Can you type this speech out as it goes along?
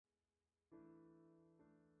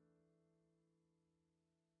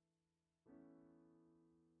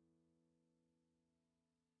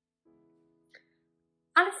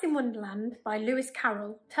Alice in Wonderland by Lewis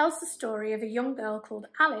Carroll tells the story of a young girl called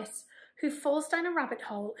Alice who falls down a rabbit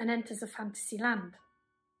hole and enters a fantasy land.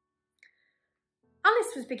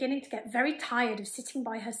 Alice was beginning to get very tired of sitting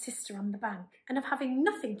by her sister on the bank and of having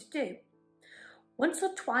nothing to do. Once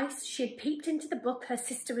or twice she had peeped into the book her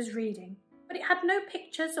sister was reading, but it had no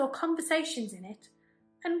pictures or conversations in it.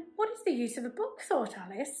 And what is the use of a book, thought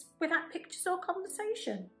Alice, without pictures or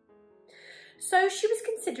conversation? So she was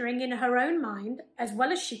considering in her own mind, as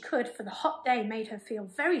well as she could, for the hot day made her feel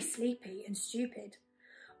very sleepy and stupid,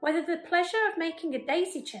 whether the pleasure of making a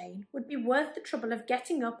daisy chain would be worth the trouble of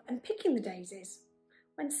getting up and picking the daisies,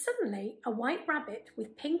 when suddenly a white rabbit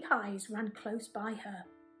with pink eyes ran close by her.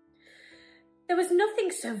 There was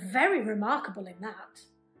nothing so very remarkable in that,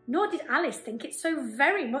 nor did Alice think it so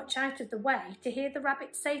very much out of the way to hear the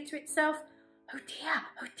rabbit say to itself, oh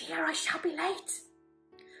dear, I shall be late."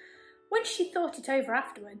 When she thought it over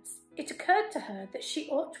afterwards, it occurred to her that she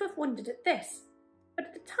ought to have wondered at this, but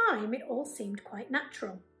at the time it all seemed quite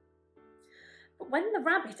natural. But when the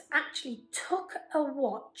rabbit actually took a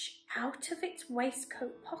watch out of its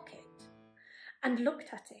waistcoat pocket and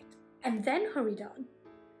looked at it and then hurried on,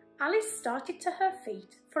 Alice started to her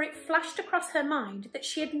feet, for it flashed across her mind that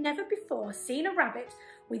she had never before seen a rabbit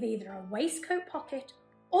with either a waistcoat pocket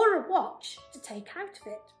or a watch to take out of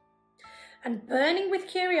it. And burning with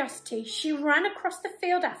curiosity, she ran across the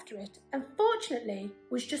field after it and fortunately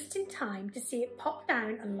was just in time to see it pop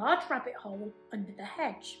down a large rabbit hole under the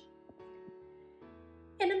hedge.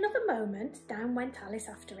 In another moment, down went Alice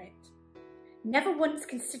after it, never once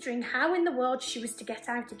considering how in the world she was to get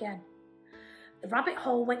out again. The rabbit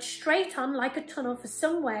hole went straight on like a tunnel for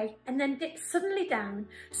some way and then dipped suddenly down,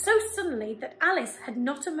 so suddenly that Alice had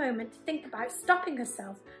not a moment to think about stopping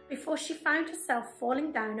herself before she found herself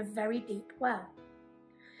falling down a very deep well.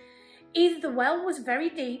 Either the well was very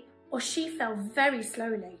deep or she fell very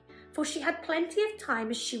slowly, for she had plenty of time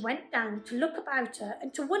as she went down to look about her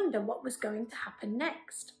and to wonder what was going to happen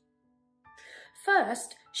next.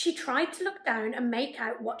 First, she tried to look down and make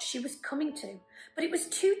out what she was coming to, but it was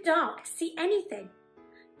too dark to see anything.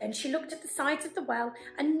 Then she looked at the sides of the well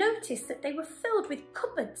and noticed that they were filled with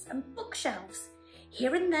cupboards and bookshelves.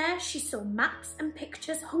 Here and there she saw maps and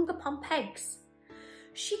pictures hung upon pegs.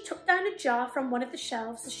 She took down a jar from one of the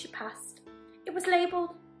shelves as she passed. It was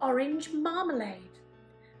labelled Orange Marmalade,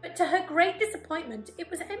 but to her great disappointment it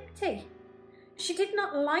was empty. She did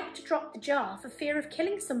not like to drop the jar for fear of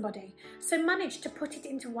killing somebody, so managed to put it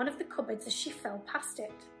into one of the cupboards as she fell past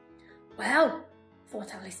it. "Well,"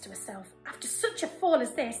 thought Alice to herself, "after such a fall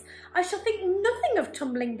as this, I shall think nothing of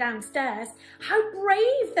tumbling downstairs. How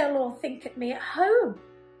brave they'll all think at me at home.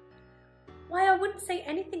 Why, I wouldn't say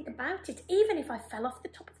anything about it, even if I fell off the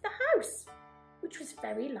top of the house," which was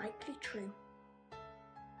very likely true.